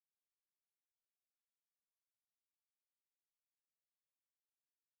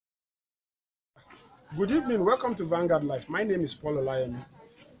Good evening. Welcome to Vanguard Life. My name is Paul Olayemi,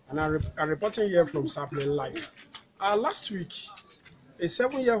 and I'm reporting here from Sapele Life. Last week, a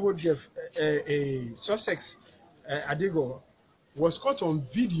 7-year-old girl, a Sussex Adigo, was caught on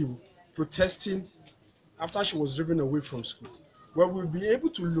video protesting after she was driven away from school. Well, we'll be able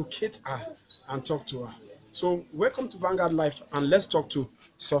to locate her and talk to her. So, welcome to Vanguard Life, and let's talk to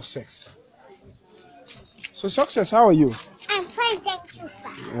Sussex. So, Success, how are you? I'm fine, thank you, sir.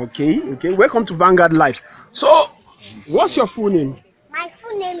 Okay. Welcome to Vanguard Life. So, what's your full name? My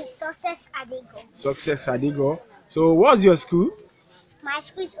full name is Success Adigo. Success Adigo. So, what's your school? My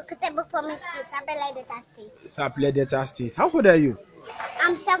school is Okutebo Primary School, Sapele Delta State. Sapele Delta State. How old are you?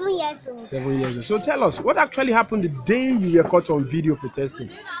 I'm 7 years old. 7 years old. So, tell us, what actually happened the day you were caught on video protesting?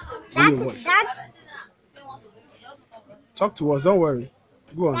 Talk to us, don't worry.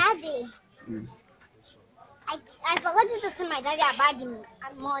 Go on. That day, I forgot to tell my daddy about the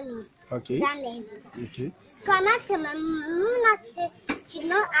money. Okay. Okay. So I not tell my mom not say she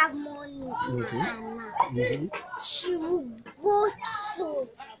don't have money. Okay. She will go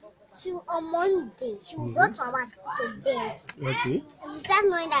on Monday. She will go to our school to bed. Okay. Without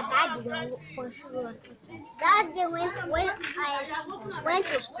knowing that daddy don't pursue us. That day when I went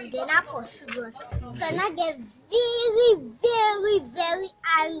to school, they not pursue us. So I now get very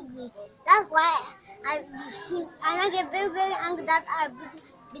angry. That's why I now get very angry that I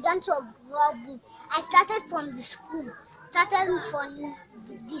began to grovel. I started from the school.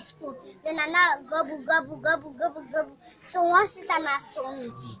 Then I now gobble. So one sister now saw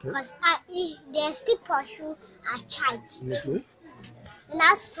me because they still pursue a child. Okay. And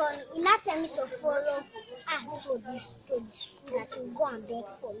that's so he now tell me to follow her to the school that she will go and beg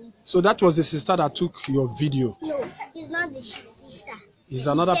for me. So that was the sister that took your video? No, it's not the sister. It's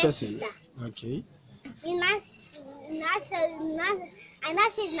another person? Sister. Okay. And I said,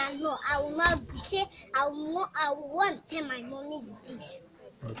 no, I will not say, I won't tell my mommy this.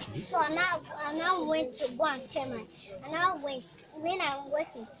 Okay. So I now went to go and tell my, and I went, when I'm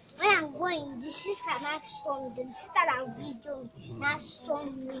going, the sister now saw me, the sister that video now saw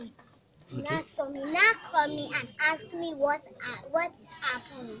me. Okay. Now called me and asked me what is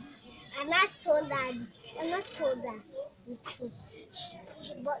happening. And I told her the truth.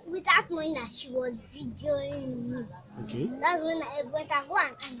 But without knowing that she was videoing me. Okay. That's when I went and go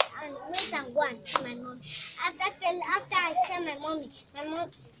and tell my mom. After I tell my mommy,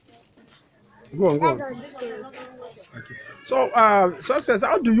 Go on. that's all the story. Okay. So, Success,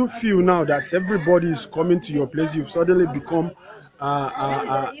 how do you feel now that everybody is coming to your place? You've suddenly become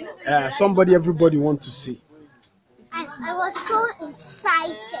somebody everybody wants to see. I was so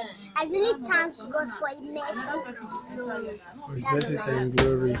excited. I really thank God for His mercy. For His mercy and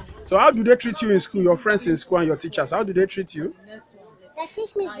glory. So, how do they treat you in school? Your friends in school and your teachers, how do they treat you? They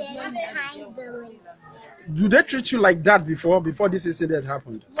teach me very kindly. Do they treat you like that before this incident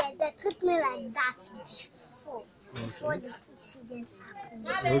happened? Yeah, they treat me like that before this incident happened.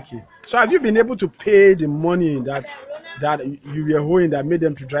 Okay. So, have you been able to pay the money that you were owing that made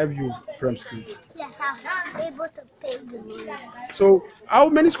them to drive you from school? Yes, I've been able to pay the money. So, how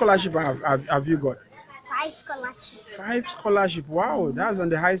many scholarships have you got? 5 scholarships. 5 scholarships. Wow, that's on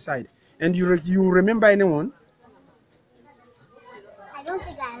the high side. And you remember anyone? I don't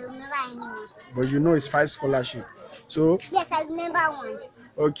think I remember anyone. But you know it's 5 scholarships. So yes, I remember one.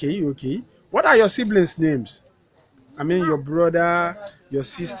 Okay. What are your siblings' names? I mean, your brother, your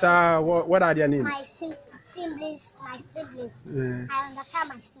sister. What are their names? My siblings. Yeah. I understand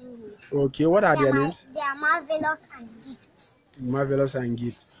my siblings. Okay, what are their names? They are Marvelous and Gift. Marvelous and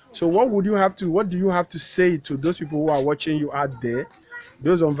Gift. So what do you have to say to those people who are watching you out there,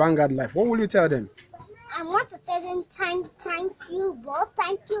 those on Vanguard Life? What will you tell them? I want to tell them thank you, Bob.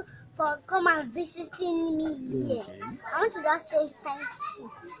 Thank you for coming and visiting me here. Okay. I want to just say thank you.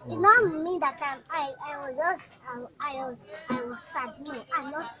 It's not me that I was sad. No,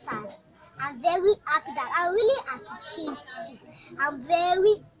 I'm not sad. I'm very happy that I really appreciate you. I'm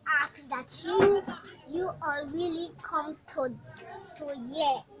very happy that you all really come to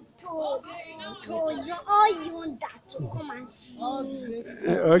here. To come and see me.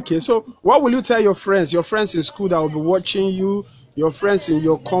 Okay, so what will you tell your friends in school that will be watching you, your friends in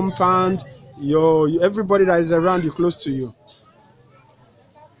your compound, everybody that is around you, close to you?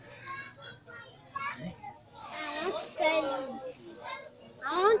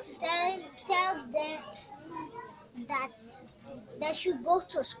 I want to tell them that they should go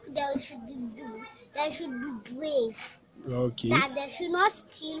to school, they should be brave. Okay. That they should not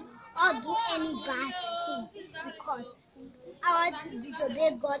steal or do any bad thing because our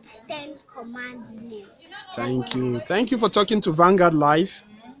disobey God's 10 commandments. Thank you for talking to Vanguard Life.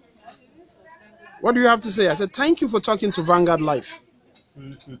 What do you have to say? I said, thank you for talking to Vanguard Life.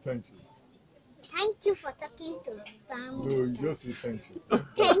 Say thank you. Thank you for talking to them. No, you just say thank you.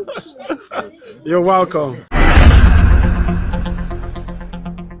 Thank you. You're welcome.